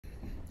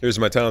Here's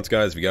my talents,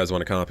 guys. If you guys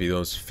want to copy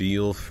those,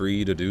 feel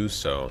free to do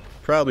so.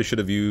 Probably should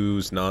have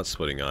used not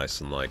splitting ice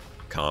and like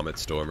Comet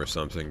Storm or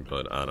something,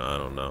 but I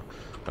don't know.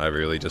 I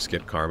really just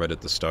get Karma at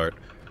the start.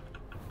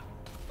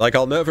 Like,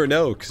 I'll never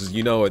know, because,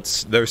 you know,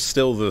 there's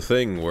still the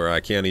thing where I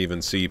can't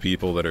even see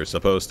people that are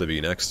supposed to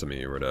be next to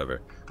me or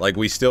whatever. Like,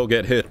 we still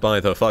get hit by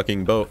the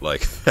fucking boat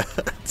like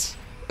that.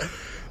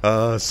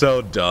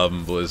 So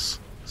dumb, Blizz.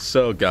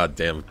 So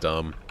goddamn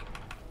dumb.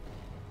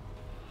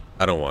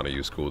 I don't want to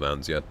use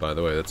cooldowns yet, by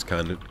the way. That's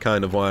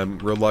kind of why I'm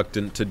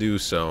reluctant to do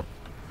so.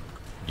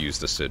 Use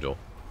the sigil.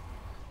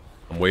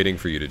 I'm waiting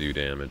for you to do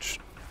damage.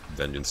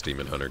 Vengeance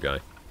Demon Hunter guy.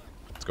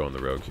 Let's go on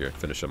the rogue here.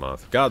 Finish him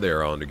off. God, they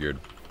are all undergeared.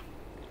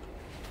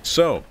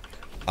 So,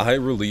 I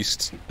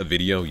released a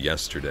video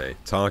yesterday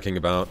talking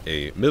about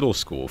a middle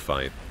school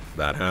fight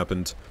that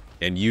happened,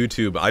 and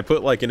YouTube, I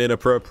put like an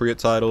inappropriate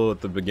title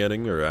at the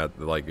beginning, or at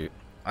like,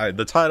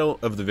 the title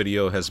of the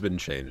video has been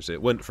changed.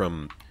 It went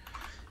from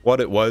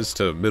what it was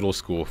to middle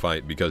school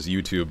fight because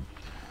YouTube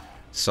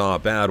saw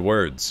bad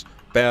words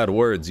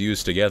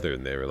used together,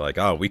 and they were like,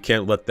 oh, we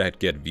can't let that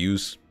get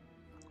views.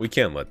 We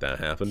can't let that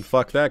happen.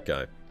 Fuck that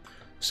guy.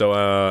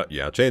 So,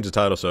 yeah, change the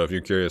title, so if you're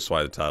curious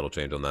why the title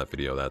changed on that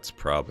video, that's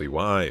probably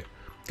why.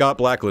 Got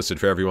blacklisted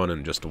for everyone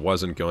and just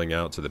wasn't going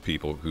out to the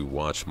people who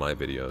watch my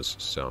videos,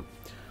 so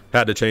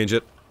had to change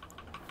it.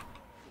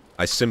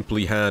 I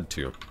simply had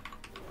to.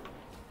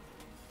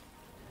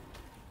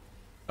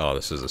 Oh,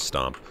 this is a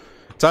stomp.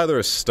 It's either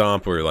a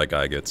stomp or, like,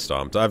 I get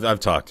stomped.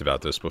 I've talked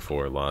about this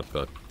before a lot,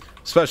 but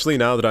especially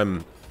now that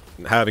I'm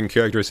having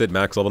characters hit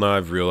max level now,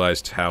 I've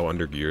realized how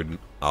undergeared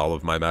all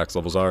of my max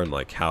levels are and,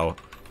 like, how...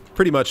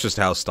 pretty much just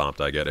how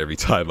stomped I get every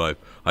time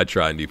I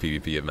try and do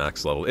PvP at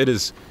max level. It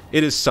is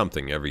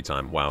something every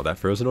time. Wow, that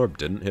frozen orb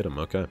didn't hit him.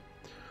 Okay.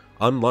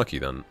 Unlucky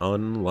then.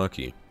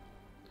 Unlucky.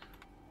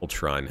 We'll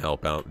try and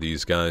help out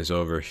these guys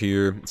over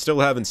here. Still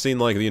haven't seen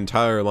like the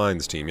entire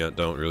Alliance team yet.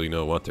 Don't really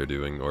know what they're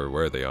doing or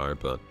where they are,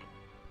 but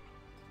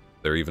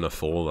they're even a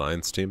full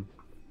Alliance team.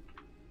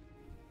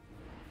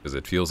 Because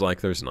it feels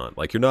like there's not.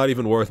 Like, you're not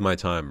even worth my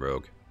time,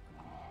 Rogue.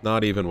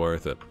 Not even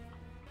worth it.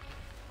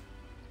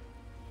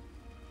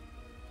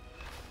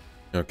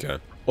 Okay.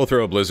 We'll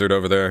throw a blizzard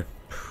over there.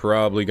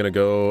 Probably gonna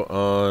go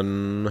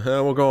on...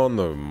 we'll go on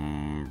the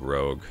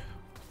rogue.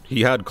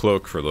 He had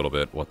cloak for a little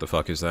bit. What the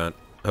fuck is that?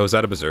 Oh, is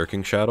that a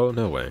berserking shadow?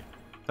 No way.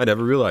 I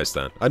never realized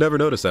that. I never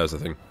noticed that was a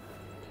thing.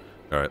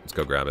 Alright, let's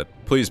go grab it.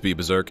 Please be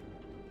berserk.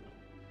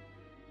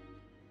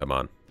 Come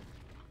on.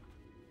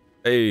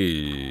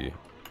 Hey.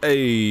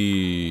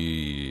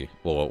 Hey.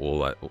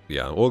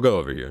 We'll go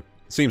over here.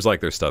 Seems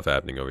like there's stuff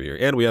happening over here.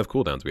 And we have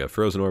cooldowns. We have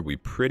frozen orb. We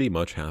pretty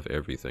much have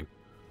everything.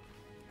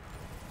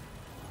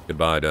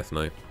 Goodbye, Death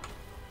Knight.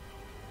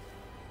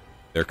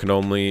 There can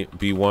only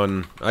be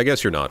one... I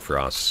guess you're not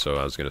Frost, so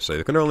I was going to say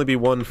there can only be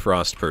one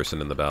Frost person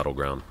in the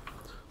battleground.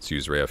 Let's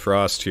use Ray of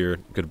Frost here.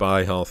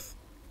 Goodbye, health.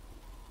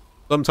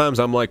 Sometimes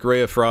I'm like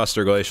Ray of Frost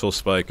or Glacial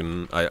Spike,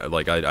 and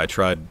I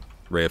tried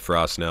Ray of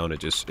Frost now, and it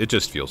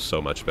just feels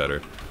so much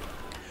better.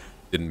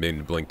 Didn't mean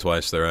to blink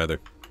twice there either.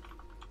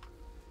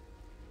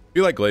 If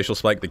you like Glacial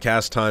Spike, the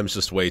cast time's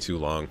just way too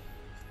long.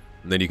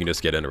 And then you can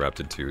just get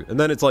interrupted too. And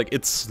then it's like,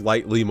 it's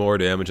slightly more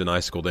damage than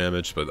icicle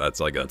damage, but that's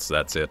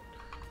it.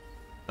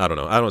 I don't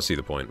know. I don't see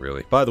the point,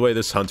 really. By the way,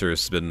 this hunter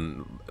has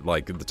been,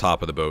 like, at the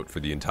top of the boat for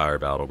the entire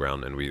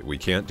battleground, and we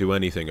can't do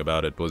anything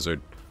about it,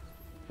 Blizzard.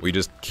 We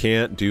just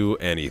can't do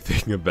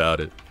anything about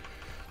it.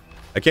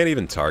 I can't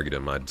even target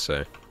him, I'd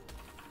say.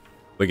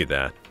 Look at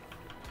that.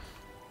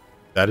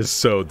 That is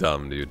so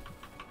dumb, dude.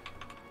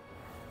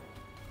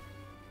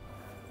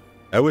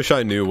 I wish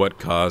I knew what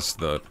caused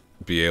the...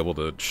 be able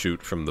to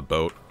shoot from the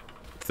boat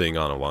thing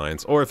on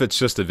Alliance, or if it's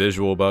just a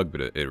visual bug,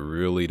 but it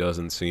really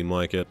doesn't seem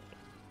like it.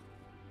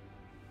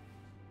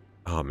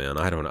 Oh man,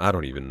 I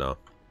don't even know.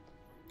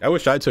 I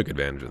wish I took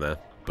advantage of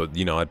that, but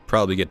you know, I'd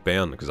probably get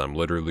banned because I'm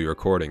literally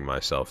recording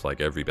myself like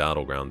every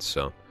battleground,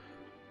 so.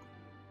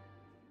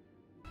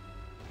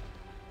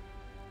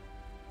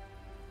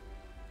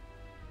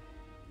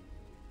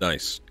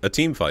 Nice. A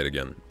team fight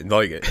again.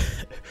 Like,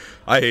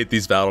 I hate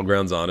these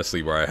battlegrounds,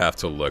 honestly, where I have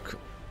to look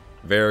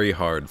very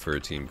hard for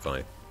a team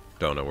fight.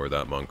 Don't know where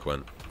that monk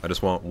went. I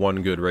just want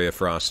one good Ray of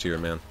Frost here,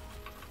 man.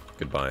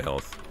 Goodbye,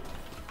 health.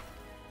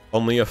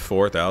 Only a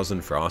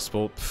 4,000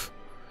 Frostbolt? Pfft.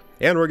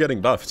 And we're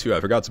getting buffed, too. I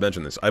forgot to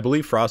mention this. I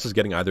believe Frost is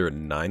getting either a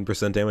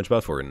 9% damage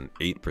buff or an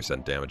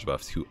 8% damage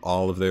buff to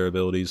all of their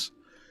abilities.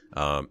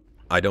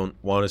 I don't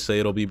want to say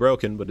it'll be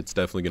broken, but it's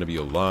definitely going to be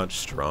a lot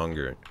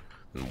stronger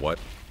than what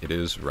it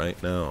is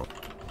right now.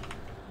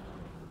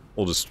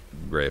 We'll just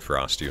Ray of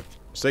Frost you.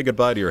 Say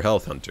goodbye to your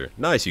health, Hunter.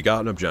 Nice, you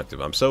got an objective.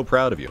 I'm so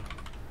proud of you.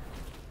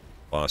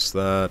 Lost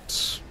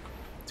that.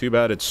 Too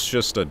bad it's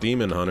just a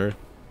demon hunter.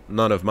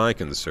 None of my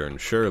concern,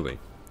 surely.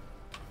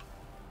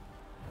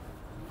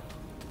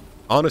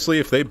 Honestly,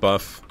 if they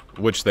buff,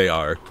 which they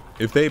are,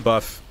 if they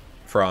buff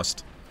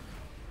Frost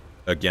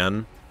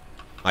again,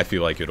 I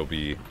feel like it'll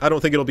be... I don't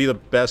think it'll be the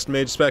best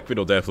mage spec, but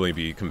it'll definitely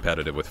be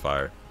competitive with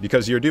fire.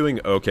 Because you're doing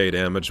okay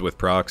damage with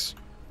procs,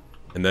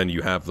 And then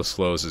you have the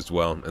slows as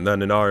well. And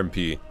then in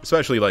RMP,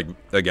 especially like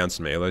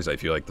against melees, I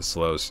feel like the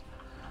slows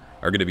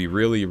are going to be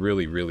really,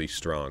 really, really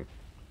strong.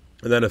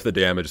 And then if the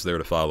damage is there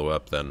to follow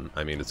up, then,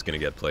 I mean, it's going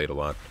to get played a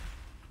lot.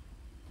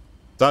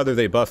 It's either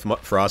they buff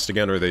Frost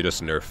again or they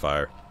just nerf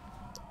Fire.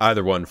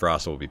 Either one,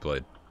 Frost will be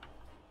played.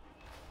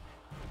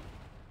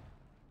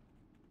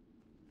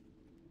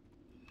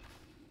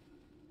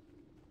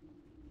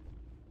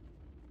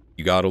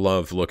 You gotta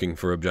love looking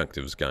for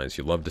objectives, guys.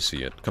 You love to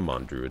see it. Come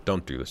on, Druid.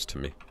 Don't do this to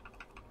me.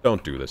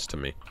 Don't do this to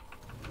me.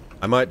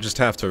 I might just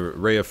have to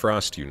Ray of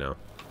Frost you now.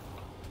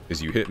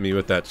 Because you hit me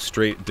with that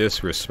straight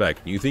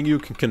disrespect. You think you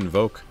can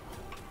convoke?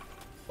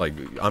 Like,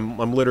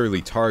 I'm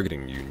literally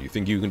targeting you. You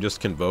think you can just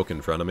convoke in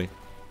front of me?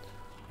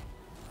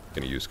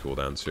 Gonna use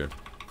cooldowns here.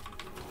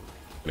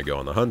 Gonna go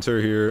on the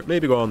Hunter here.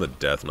 Maybe go on the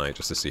Death Knight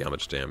just to see how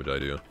much damage I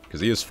do. Because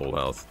he is full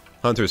health.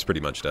 Hunter's pretty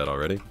much dead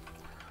already.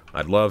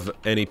 I'd love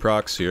any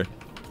procs here.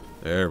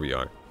 There we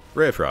are.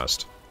 Ray of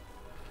Frost.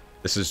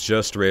 This is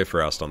just Ray of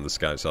Frost on this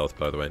guy's health,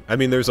 by the way. I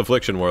mean, there's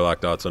Affliction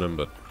Warlock dots on him,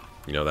 but,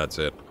 you know, that's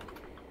it.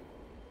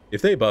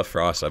 If they buff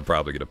Frost, I'm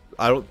probably gonna...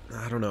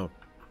 I don't know.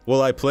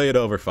 Will I play it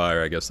over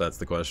Fire? I guess that's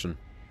the question.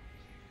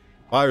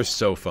 Fire's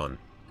so fun.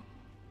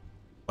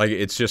 Like,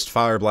 it's just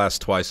Fire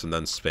Blast twice and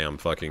then spam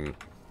fucking...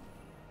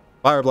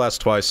 Fire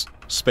Blast twice,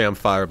 spam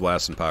Fire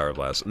Blast and Power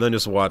Blast, and then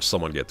just watch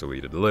someone get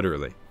deleted,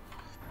 literally.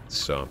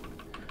 So,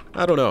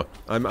 I don't know.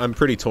 I'm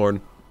pretty torn.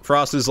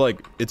 Frost is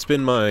like, it's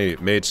been my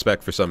mage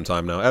spec for some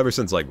time now. Ever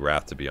since like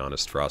Wrath, to be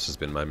honest, Frost has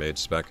been my mage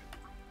spec.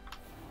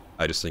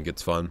 I just think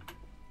it's fun.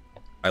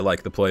 I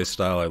like the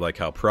playstyle, I like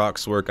how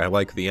procs work, I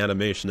like the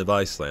animation of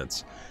Ice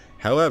Lance.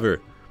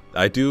 However,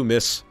 I do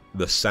miss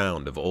the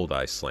sound of old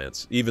Ice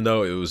Lance, even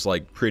though it was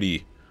like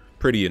pretty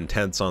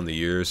intense on the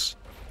ears.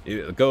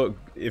 Go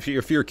if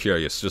you're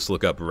curious, just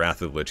look up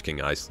Wrath of Lich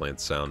King Ice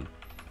Lance sound.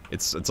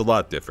 It's a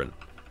lot different.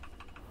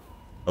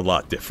 A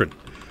lot different.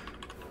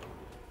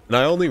 And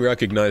I only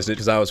recognized it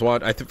because I was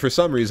for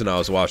some reason I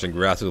was watching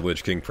Wrath of the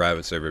Lich King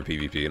private server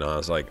PvP, and I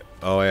was like,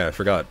 oh yeah, I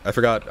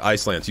forgot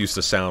Ice Lance used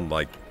to sound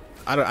like,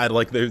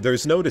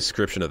 there's no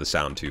description of the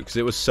sound too, because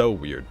it was so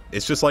weird.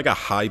 It's just like a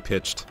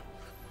high-pitched,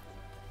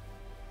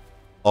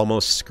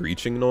 almost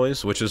screeching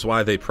noise, which is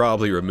why they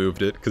probably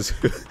removed it, because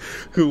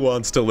who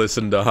wants to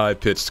listen to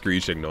high-pitched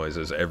screeching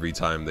noises every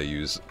time they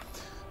use,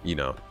 you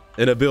know,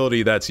 an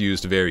ability that's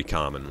used very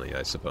commonly,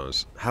 I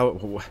suppose.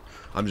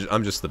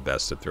 I'm just the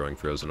best at throwing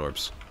frozen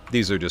orbs.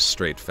 These are just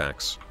straight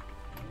facts.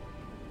 I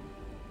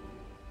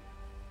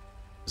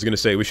was gonna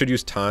say, we should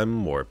use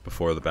Time Warp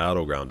before the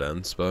battleground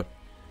ends, but...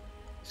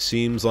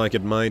 seems like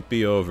it might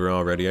be over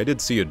already. I did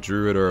see a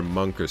druid or a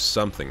monk or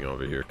something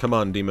over here. Come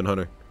on, Demon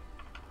Hunter.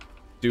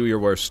 Do your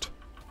worst.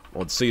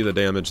 Let's see the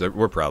damage.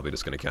 We're probably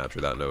just gonna capture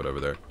that node over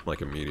there,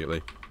 like,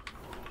 immediately.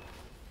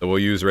 So we'll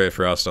use Ray of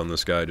Frost on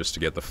this guy just to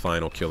get the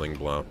final killing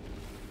blow.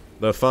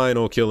 The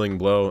final killing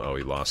blow. Oh,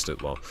 he lost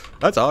it. Well,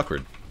 that's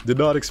awkward. Did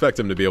not expect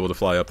him to be able to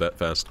fly up that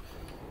fast.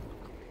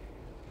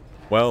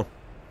 Well,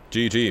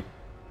 GG.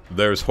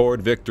 There's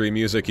Horde victory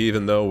music,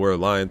 even though we're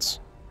Alliance,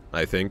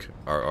 I think.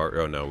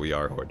 Oh no, we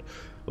are Horde.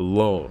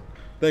 Lol.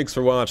 Thanks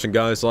for watching,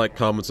 guys. Like,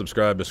 comment,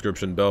 subscribe,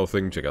 description, bell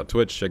thing. Check out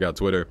Twitch, check out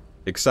Twitter.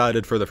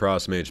 Excited for the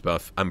Frost Mage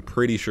buff. I'm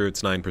pretty sure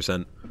it's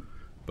 9%,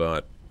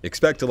 but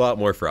expect a lot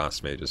more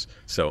Frost Mages.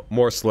 So,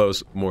 more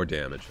slows, more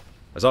damage.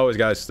 As always,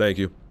 guys, thank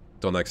you.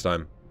 Until next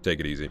time,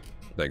 take it easy.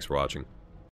 Thanks for watching.